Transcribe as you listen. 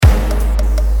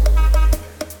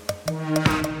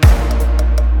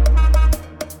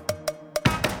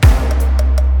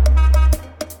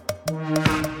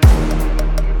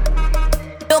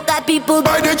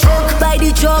people by the truck. By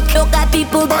the truck, look at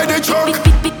people by the truck.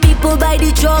 People by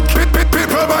the truck.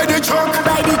 People by the truck.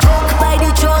 By the truck, by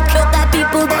the truck, look at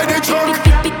people by the truck.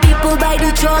 People by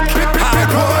the truck.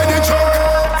 People by the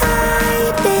truck.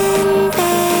 I've been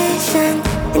patient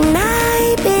and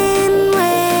I've been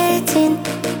waiting.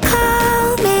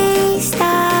 Call me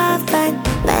stubborn,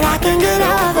 but I can get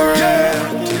over it.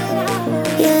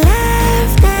 You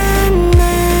left and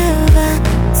never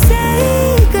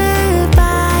say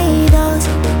goodbye. Those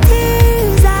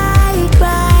tears I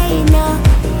cry, no,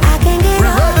 I can get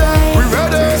over it. We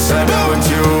ready. So don't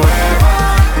you ever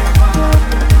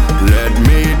let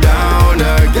me down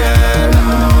again.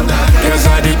 Cause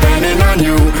I depending on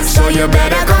you, so you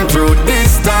better come through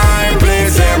this time.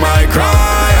 Please hear my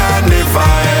cry. And if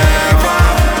I ever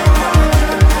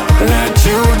let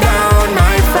you down,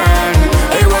 my friend,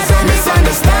 it was a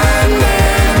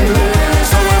misunderstanding.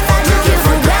 So if I took you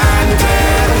for granted,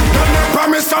 then I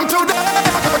promise from today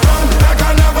I go jump like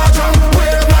I never jump,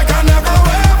 wave like I never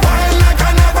wave, wine like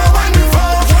I never went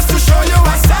before, just to show you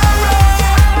I'm sorry.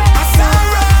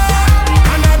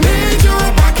 And I need you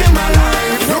back in my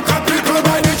life. Look at people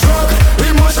by the truck,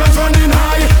 emotions running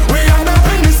high. We end up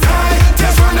in the sky,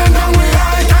 tears running down we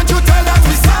eye. Can't you tell that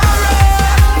we sorry?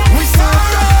 We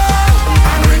sorry.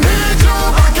 And we need you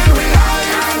back in we eye.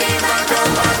 I need my girl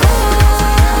back home.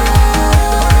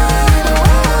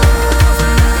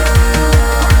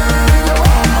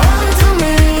 Home to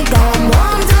me, come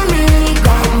home to me,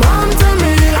 come home to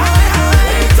me.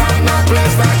 It's on a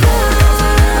place like home.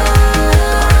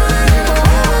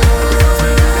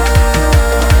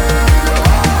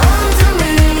 Home to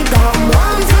me, come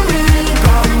home to me,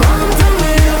 come home to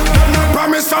me. Then I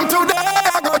promise from today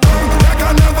I go jump like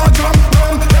I never jump,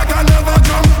 like I never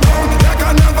jump, like I never jump, like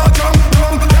I never jump,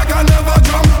 like I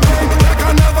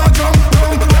never jump,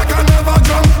 like I never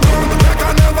jump, like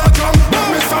I never jump.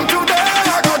 Promise from today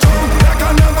I go jump like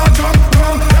I never jump,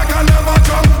 like I never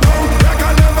jump, like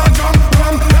I never jump,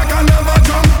 like I never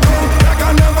jump, like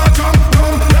I never jump,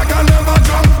 like I never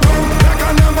jump, like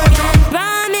I never jump.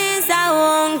 Promise I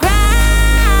won't cry.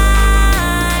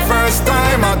 First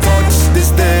time I touch the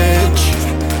stage,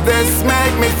 this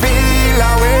make me feel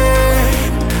away.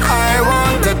 I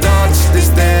want to touch the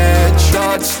stage,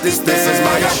 touch the stage. This is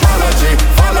my apology,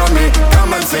 follow me,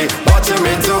 come and see what you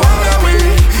mean to all of we.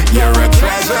 You're a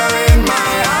treasure in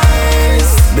my eyes,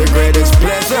 the greatest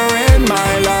pleasure in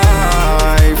my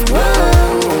life.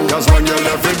 Whoa. Cause when you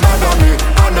left it bad on me,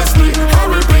 honestly,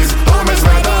 hurry please, home is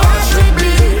where the heart should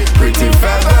be. Pretty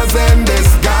feathers in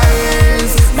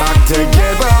disguise, back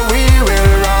together we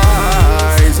will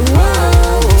rise.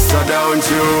 Whoa. So don't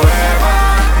you ever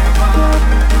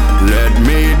let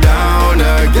me down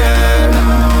again.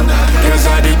 Cause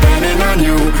I depending on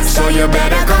you, so you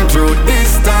better come through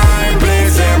this time.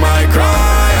 Please hear my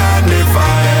cry. And if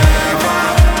I ever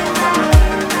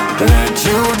let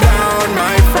you down,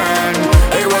 my friend,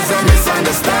 it was a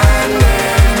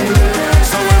misunderstanding.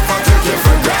 So if I took you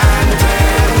for granted,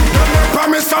 then I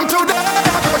promise from today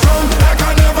I go jump like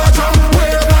I never jump,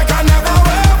 wave like I never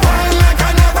wave, wine like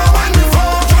I never went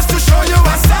before, just to show you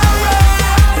I'm sorry.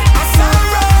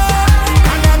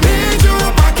 And I need you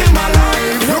back in my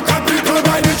life. Look at people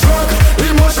by the truck,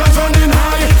 emotions running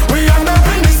high. We end up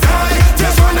in the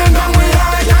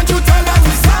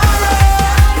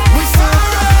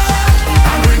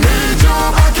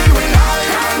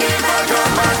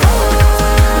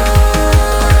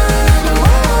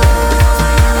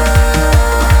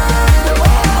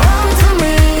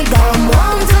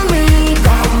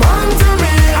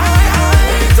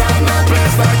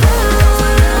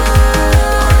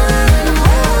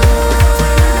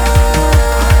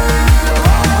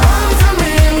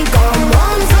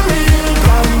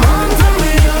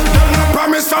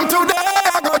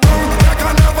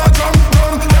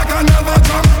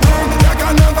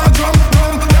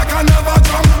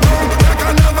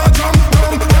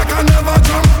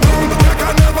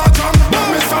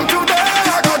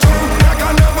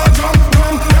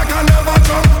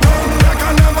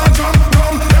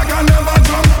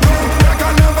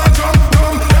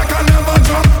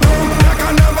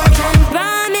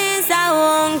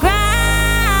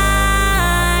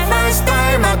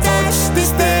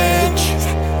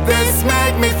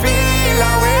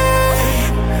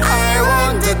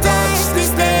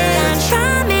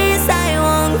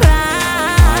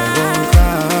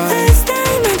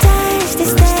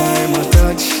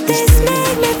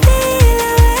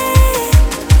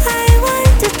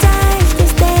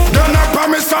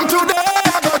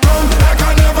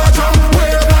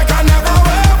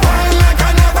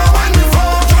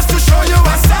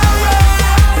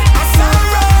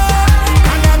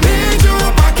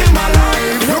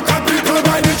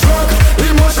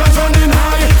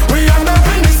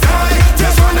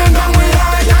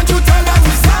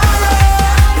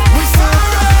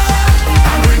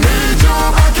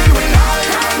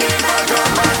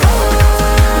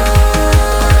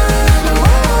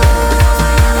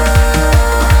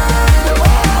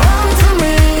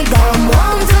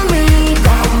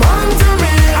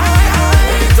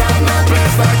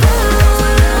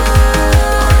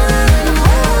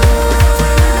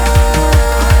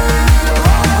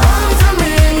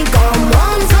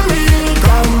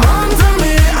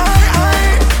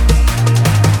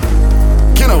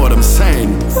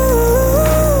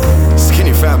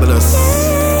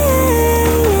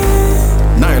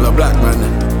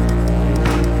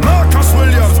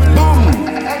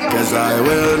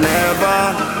never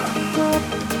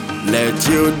let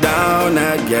you down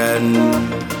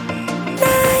again.